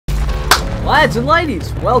Lads and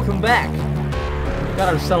ladies, welcome back. We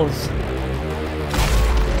got ourselves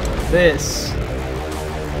this.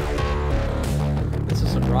 This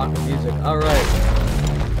is some rock music. Alright.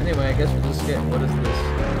 Anyway, I guess we'll just get, what is this?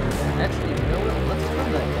 Actually, you know what? Let's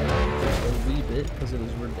turn that down just a wee bit, because it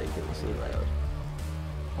is ridiculously loud.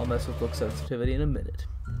 I'll mess with look sensitivity in a minute.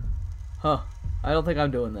 Huh. I don't think I'm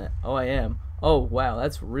doing that. Oh, I am. Oh, wow,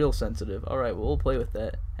 that's real sensitive. Alright, well, we'll play with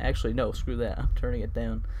that. Actually, no, screw that. I'm turning it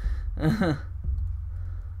down.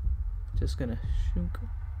 Just gonna shoot.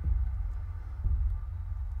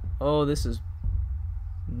 Oh, this is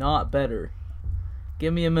not better.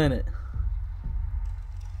 Give me a minute.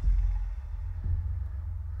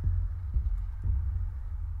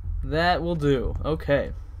 That will do.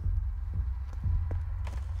 Okay.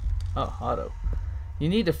 Oh, auto. You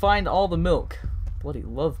need to find all the milk. Bloody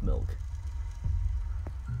love milk.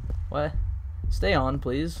 What? Stay on,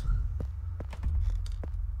 please.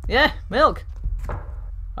 Yeah, milk!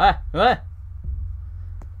 Ah, what?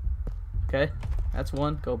 Okay, that's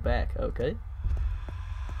one. Go back. Okay.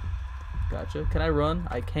 Gotcha. Can I run?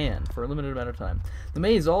 I can, for a limited amount of time. The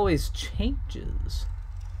maze always changes.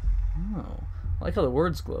 Oh. I like how the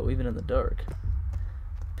words glow, even in the dark.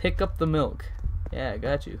 Pick up the milk. Yeah, I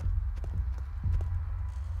got you.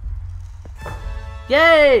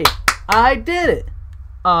 Yay! I did it!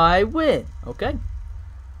 I win. Okay.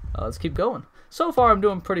 Let's keep going. So far, I'm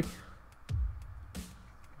doing pretty...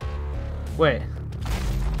 Wait.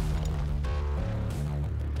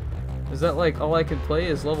 Is that like all I can play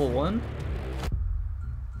is level 1?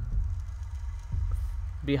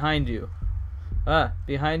 Behind you. Ah,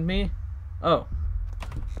 behind me? Oh.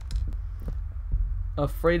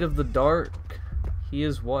 Afraid of the dark? He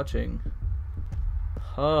is watching.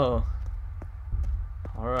 Oh.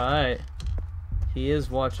 Alright. He is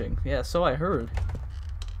watching. Yeah, so I heard.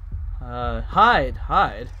 Hide.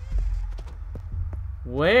 Hide.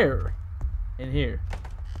 Where? In here.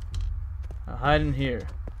 I'll hide in here.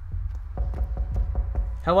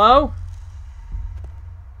 Hello?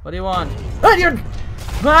 What do you want? Ah, you're...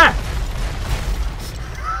 Ah!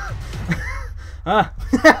 Ah.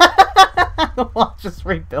 The wall just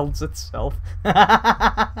rebuilds itself.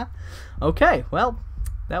 Okay, well,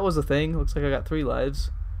 that was a thing. Looks like I got 3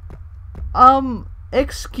 lives.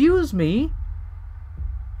 Excuse me?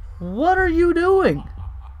 What are you doing?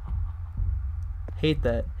 Hate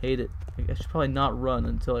that. Hate it. I should probably not run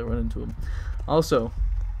until I run into him. Also,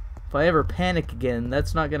 if I ever panic again,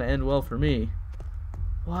 that's not gonna end well for me.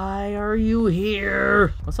 Why are you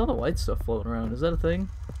here? What's all the white stuff floating around? Is that a thing?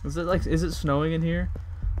 Is it snowing in here?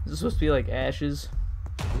 Is it supposed to be like ashes?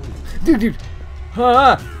 Dude!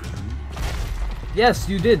 Ah! Yes,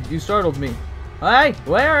 you did. You startled me. Hey,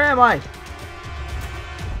 where am I?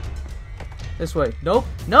 This way. Nope.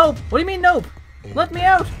 Nope. What do you mean nope? Let me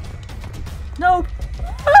out. Nope.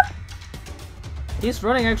 Ah! He's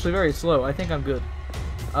running actually very slow. I think I'm good.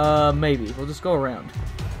 Maybe. We'll just go around.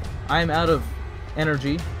 I'm out of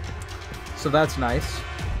energy, so that's nice.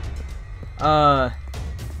 Running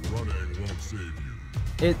won't save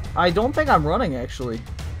you. I don't think I'm running, actually.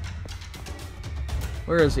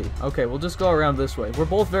 Where is he? Okay, we'll just go around this way. We're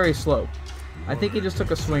both very slow. I think he just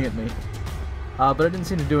took a swing at me. But it didn't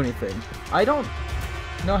seem to do anything. I don't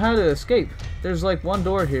know how to escape. There's like one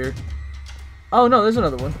door here. Oh no, there's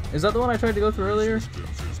another one. Is that the one I tried to go through earlier?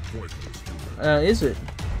 Is it?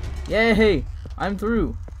 Yay! I'm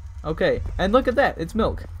through. Okay, and look at that. It's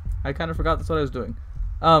milk. I kind of forgot that's what I was doing.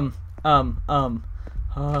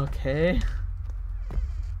 Okay.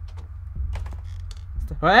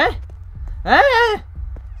 What? Hey!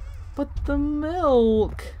 But the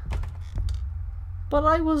milk. But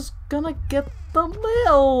I was gonna get the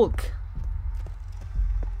milk.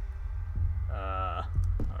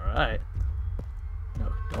 Alright.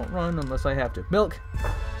 No, don't run unless I have to. Milk!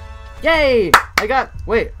 Yay! I got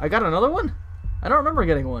another one? I don't remember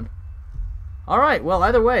getting one. Alright, well,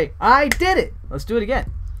 either way, I did it! Let's do it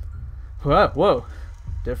again. Whoa.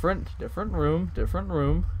 Different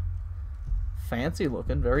room. Fancy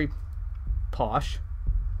looking, very posh.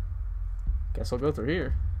 Guess I'll go through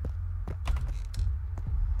here.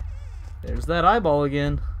 There's that eyeball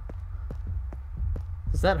again.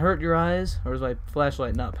 Does that hurt your eyes? Or is my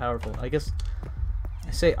flashlight not powerful? I guess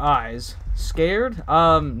I say eyes. Scared?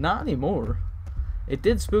 Not anymore. It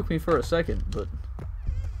did spook me for a second, but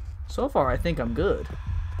so far I think I'm good.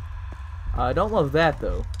 I don't love that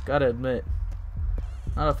though, gotta admit.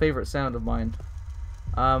 Not a favorite sound of mine.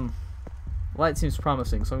 Light seems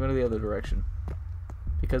promising, so I'm going to the other direction.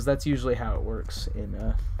 Because that's usually how it works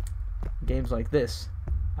in games like this,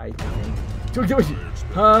 I think. I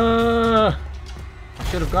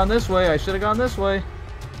should have gone this way.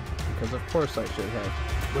 because of course I should have.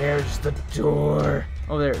 Where's the door?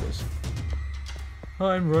 Oh, there it is.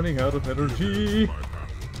 I'm running out of energy.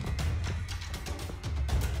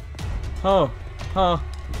 Oh, oh,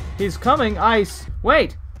 he's coming. Ice.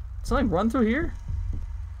 Wait, something run through here?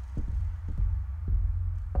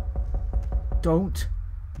 Don't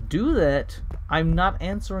do that. I'm not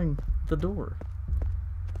answering the door.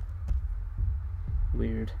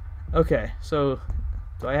 Weird. Okay, so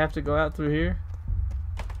do I have to go out through here?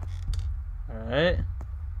 Alright.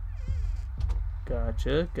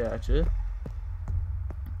 Gotcha, gotcha.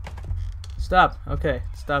 Stop. Okay,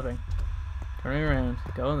 stopping. Turning around.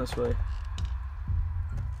 Going this way.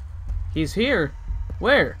 He's here?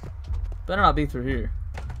 Where? Better not be through here.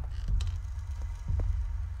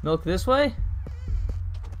 Milk this way?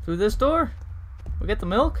 Through this door? We get the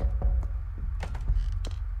milk?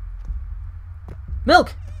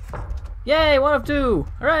 Milk! Yay, 1 of 2!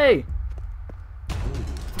 Hooray!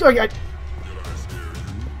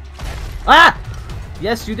 Ah!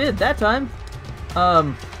 Yes, you did, that time.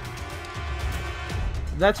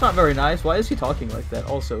 That's not very nice. Why is he talking like that?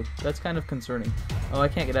 Also, that's kind of concerning. Oh, I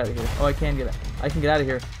can't get out of here. Oh, I can get out. I can get out of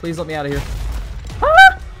here. Please let me out of here.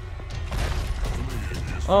 Ah!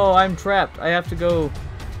 Oh, I'm trapped. I have to go.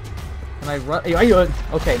 Can I run?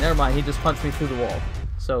 Okay, never mind. He just punched me through the wall.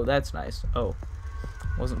 So that's nice. Oh,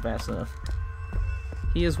 wasn't fast enough.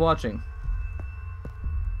 He is watching.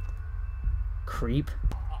 Creep.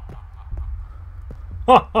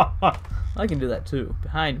 I can do that too.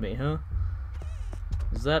 Behind me, huh?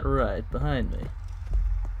 Is that right? Behind me.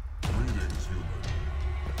 Greetings, human.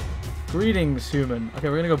 Greetings, human. Okay,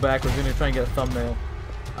 we're gonna go back. We're gonna try and get a thumbnail.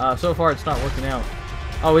 So far, it's not working out.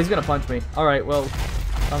 Oh, he's gonna punch me. Alright, well,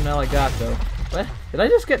 thumbnail I got, though. What? Did I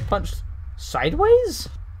just get punched sideways?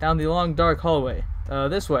 Down the long, dark hallway.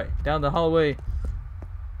 This way. Down the hallway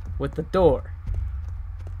with the door.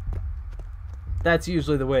 That's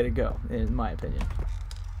usually the way to go, in my opinion.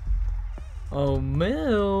 Oh,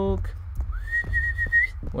 milk.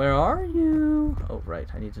 Where are you? Oh, right.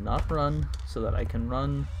 I need to not run so that I can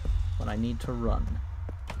run when I need to run.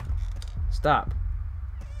 Stop.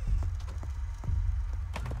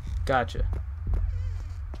 Gotcha.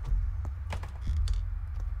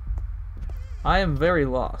 I am very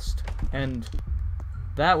lost, and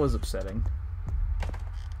that was upsetting.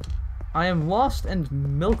 I am lost and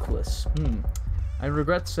milkless. I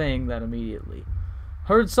regret saying that immediately.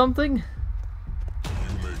 Heard something?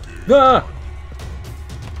 Ah!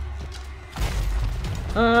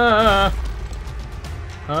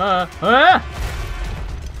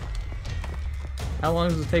 How long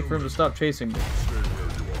does it take for him to stop chasing me?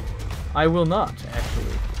 I will not,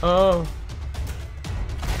 actually. Oh.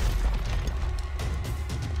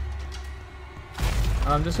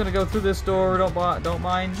 I'm just gonna go through this door. Don't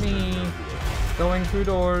mind me going through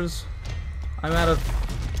doors. I'm out of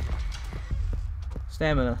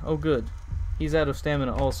stamina. Oh, good. He's out of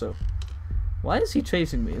stamina also. Why is he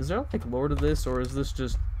chasing me? Is there like lore to this, or is this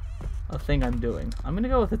just a thing I'm doing? I'm gonna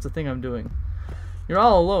go with it's a thing I'm doing. You're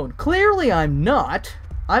all alone. Clearly I'm not.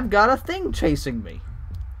 I've got a thing chasing me.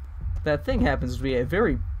 That thing happens to be a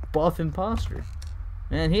very buff imposter.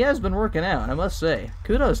 And he has been working out, I must say.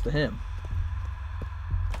 Kudos to him.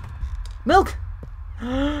 Milk!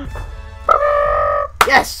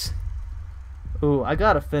 Yes! Ooh, I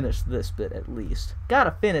gotta finish this bit at least.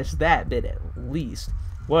 Gotta finish that bit at least.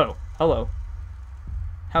 Whoa, hello.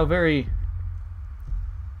 How very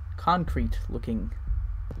concrete looking.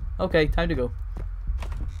 Okay, time to go.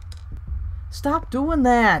 Stop doing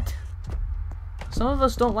that! Some of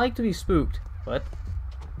us don't like to be spooked. What?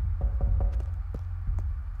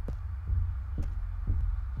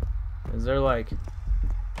 Is there like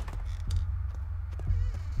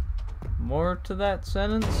more to that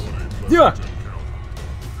sentence? Yeah!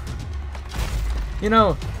 You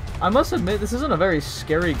know, I must admit, this isn't a very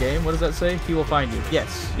scary game. What does that say? He will find you.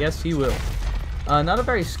 Yes. Yes, he will. Not a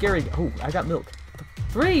very scary... Oh, I got milk.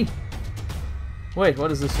 3! Wait, what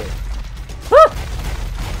does this say? Ah!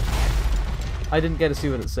 I didn't get to see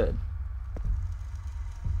what it said.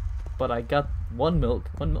 But I got 1 milk.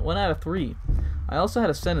 1 out of 3. I also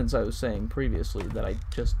had a sentence I was saying previously that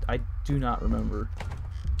I do not remember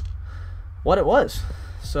what it was.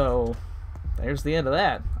 So, there's the end of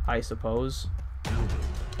that, I suppose.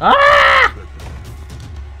 Ah!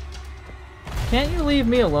 Can't you leave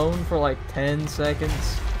me alone for like 10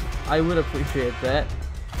 seconds? I would appreciate that.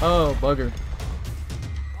 Oh, bugger.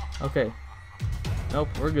 Okay. Nope,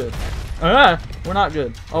 we're good. Ah! We're not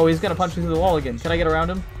good. Oh, he's gonna punch me through the wall again. Can I get around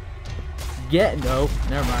him? No,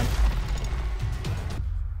 never mind.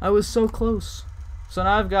 I was so close. So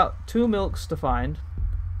now I've got 2 milks to find,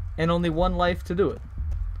 and only 1 life to do it.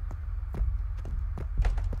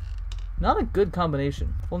 Not a good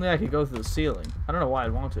combination. If only I could go through the ceiling. I don't know why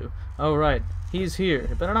I'd want to. Oh, right. He's here.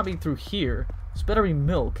 It better not be through here. This better be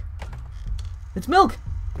milk. It's milk!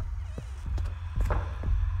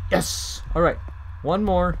 Yes! Alright. One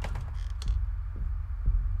more.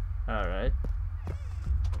 Alright.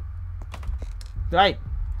 Right.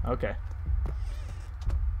 Okay.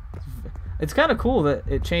 It's kind of cool that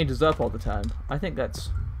it changes up all the time. I think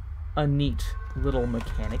that's a neat little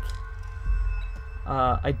mechanic.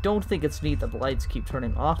 I don't think it's neat that the lights keep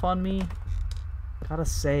turning off on me. Gotta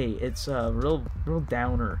say, it's a real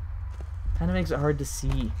downer. Kind of makes it hard to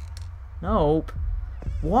see. Nope.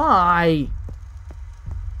 Why?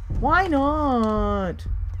 Why not?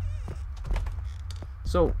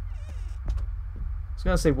 So, I was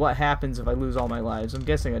gonna say, what happens if I lose all my lives? I'm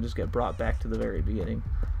guessing I just get brought back to the very beginning.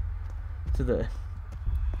 To the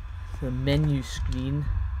menu screen.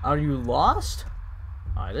 Are you lost?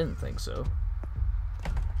 I didn't think so.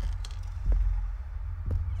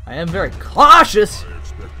 I am very cautious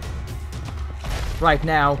right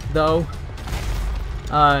now, though.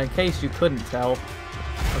 In case you couldn't tell.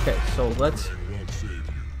 Okay, so let's.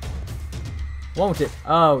 Won't it?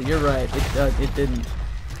 Oh, you're right. It didn't.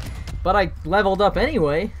 But I leveled up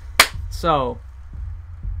anyway. So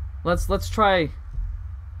let's try.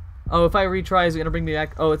 Oh, if I retry, is it gonna bring me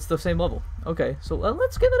back? Oh, it's the same level. Okay, so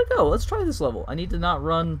let's give it a go. Let's try this level. I need to not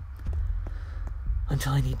run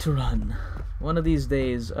until I need to run. One of these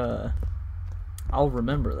days, I'll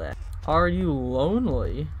remember that. Are you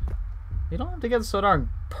lonely? You don't have to get so darn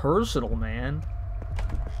personal, man.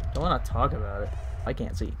 Don't want to talk about it. I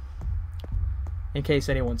can't see. In case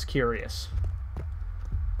anyone's curious.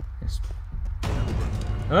 Yes.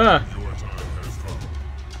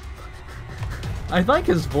 I like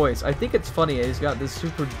his voice. I think it's funny. He's got this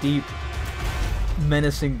super deep,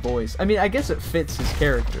 menacing voice. I mean, I guess it fits his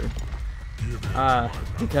character.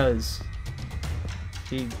 Because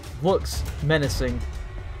he looks menacing.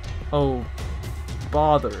 Oh,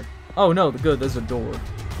 bother. Oh no, good, there's a door.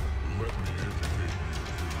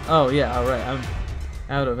 Oh yeah, alright, I'm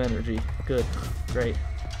out of energy. Good, great.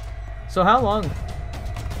 So how long?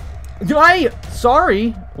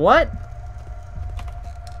 Sorry, what?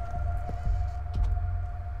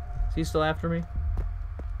 Is he still after me?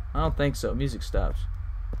 I don't think so, music stops.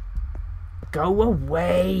 Go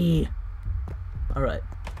away! Alright.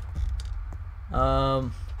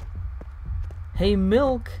 Hey,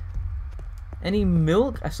 milk. Any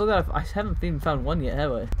milk? I haven't even found one yet,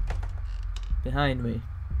 have I? Behind me.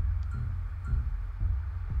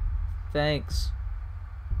 Thanks.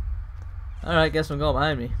 Alright, guess I'm going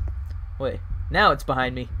behind me. Wait, now it's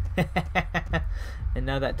behind me. And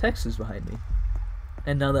now that text is behind me.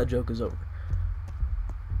 And now that joke is over.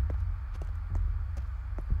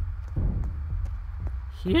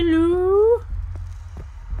 Hello?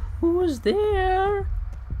 Who's there?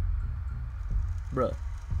 Bruh.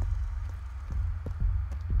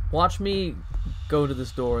 Watch me go to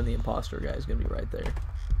this door and the imposter guy is gonna be right there.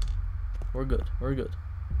 We're good. We're good.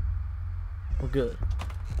 We're good.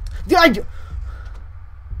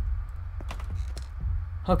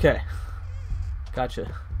 Okay.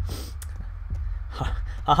 Gotcha.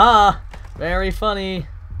 Haha! Very funny.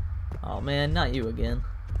 Oh man, not you again.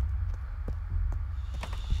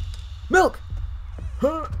 Milk!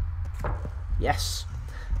 Yes.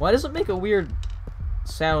 Why does it make a weird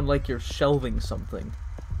sound like you're shelving something?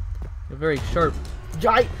 A very sharp.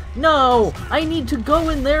 No! I need to go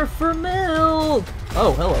in there for milk!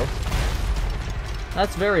 Oh, hello.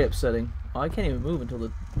 That's very upsetting. Oh, I can't even move until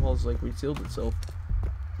the wall's like resealed itself.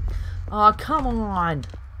 Aw, come on!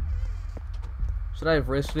 Should I have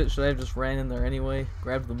risked it? Should I have just ran in there anyway?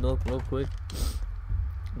 Grabbed the milk real quick?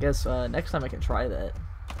 I guess next time I can try that.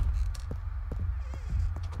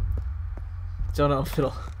 Don't know if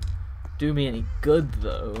it'll do me any good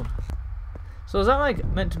though. So is that like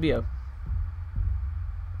meant to be a...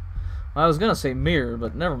 Well, I was gonna say mirror,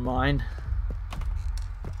 but never mind.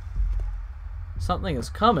 Something is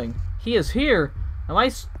coming. He is here. Am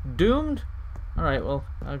I doomed? Alright, well,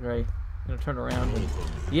 okay. I'm gonna turn around.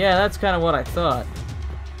 Yeah, that's kind of what I thought.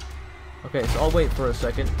 Okay, so I'll wait for a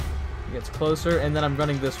second. He gets closer, and then I'm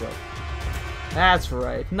running this way. That's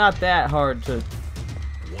right. Not that hard to...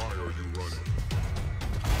 Why are you running?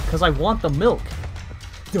 Because I want the milk.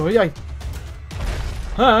 Oh, yeah.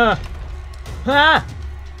 Ah! Ah!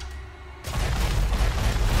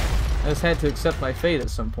 I just had to accept my fate at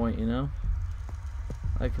some point, you know?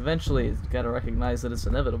 Like, eventually, you gotta recognize that it's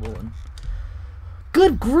inevitable, and...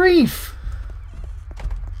 Good grief!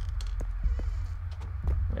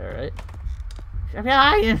 Alright.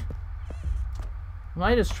 Am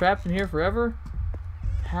I just trapped in here forever?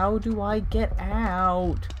 How do I get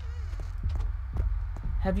out?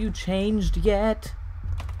 Have you changed yet?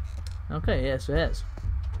 Okay, yes, it has.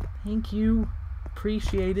 Thank you.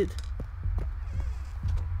 Appreciate it.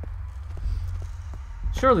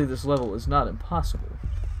 Surely this level is not impossible.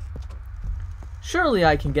 Surely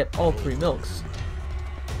I can get all 3 milks.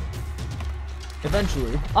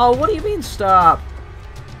 Eventually. Oh, what do you mean stop?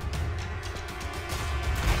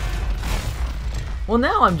 Well,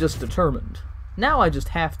 now I'm just determined. Now I just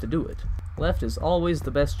have to do it. Left is always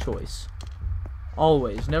the best choice.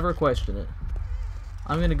 Always. Never question it.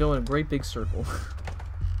 I'm gonna go in a great big circle.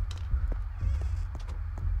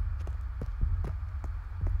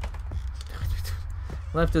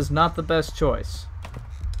 Left is not the best choice.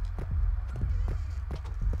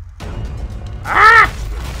 Ah!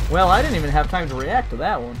 Well, I didn't even have time to react to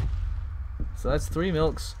that one. So that's 3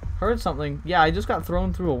 milks. Heard something. Yeah, I just got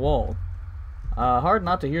thrown through a wall. Hard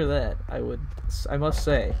not to hear that, I must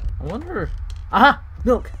say. I wonder... Aha!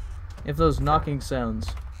 Milk! If those knocking sounds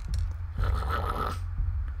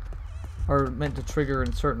are meant to trigger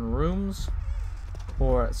in certain rooms,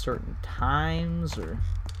 or at certain times, or...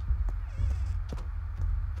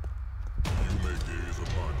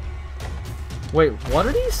 Wait, what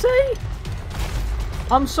did he say?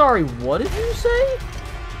 I'm sorry, what did you say?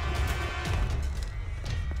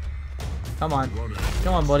 Come on.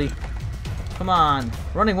 Come on, buddy. Come on.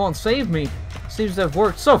 Running won't save me. Seems to have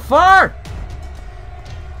worked so far!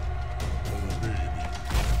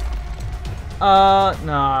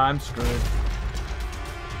 Nah, I'm screwed.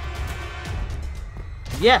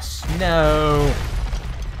 Yes! No!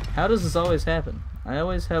 How does this always happen? I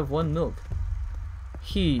always have 1 milk.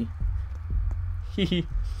 He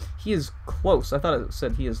is close. I thought it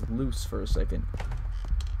said he is loose for a second.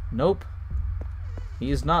 Nope.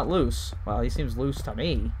 He is not loose. Well, he seems loose to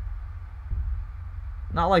me.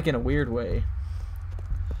 Not like in a weird way.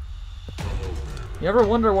 You ever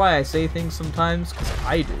wonder why I say things sometimes? Because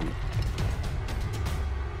I do.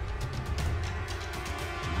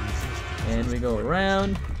 And we go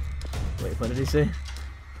around. Wait, what did he say?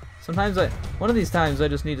 Sometimes one of these times I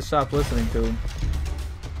just need to stop listening to him.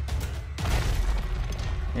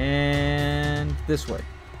 And this way.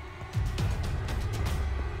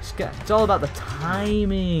 It's all about the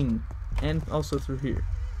timing. And also through here.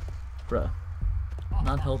 Bruh.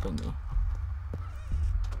 Not helping me.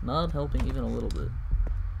 Not helping even a little bit.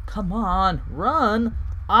 Come on, run!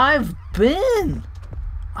 I've been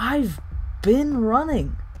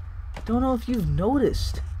running. Don't know if you've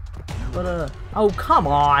noticed. But, oh, come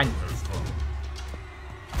on!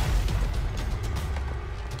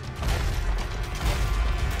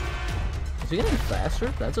 Is he getting faster?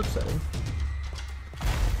 That's upsetting.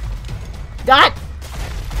 God!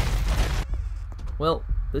 Well,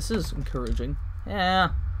 this is encouraging. Yeah.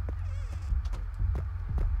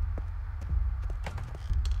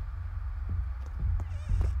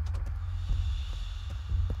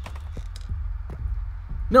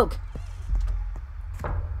 Milk!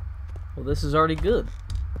 Well, this is already good.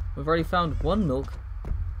 We've already found 1 milk.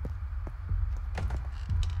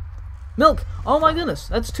 Milk! Oh my goodness,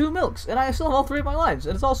 that's 2 milks, and I still have all 3 of my lives,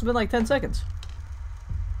 and it's also been like 10 seconds.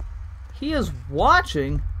 He is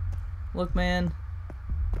watching. Look, man.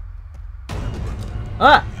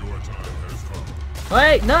 Ah!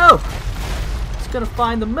 Wait, no! He's gonna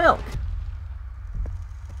find the milk.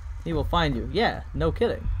 He will find you. Yeah, no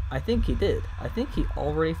kidding. I think he did. I think he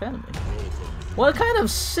already found me. What kind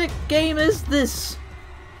of sick game is this?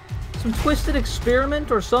 Some twisted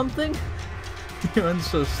experiment or something? He runs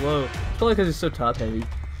so slow. It's probably because he's so top heavy.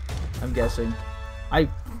 I'm guessing. I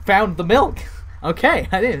found the milk! Okay,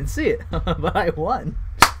 I didn't see it, but I won.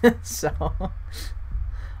 So...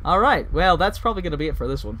 Alright, well, that's probably going to be it for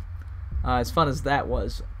this one. As fun as that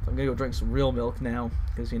was. I'm going to go drink some real milk now,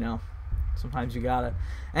 because, you know, sometimes you gotta.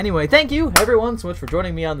 Anyway, thank you, everyone, so much for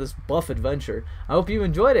joining me on this buff adventure. I hope you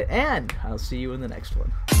enjoyed it, and I'll see you in the next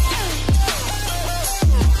one.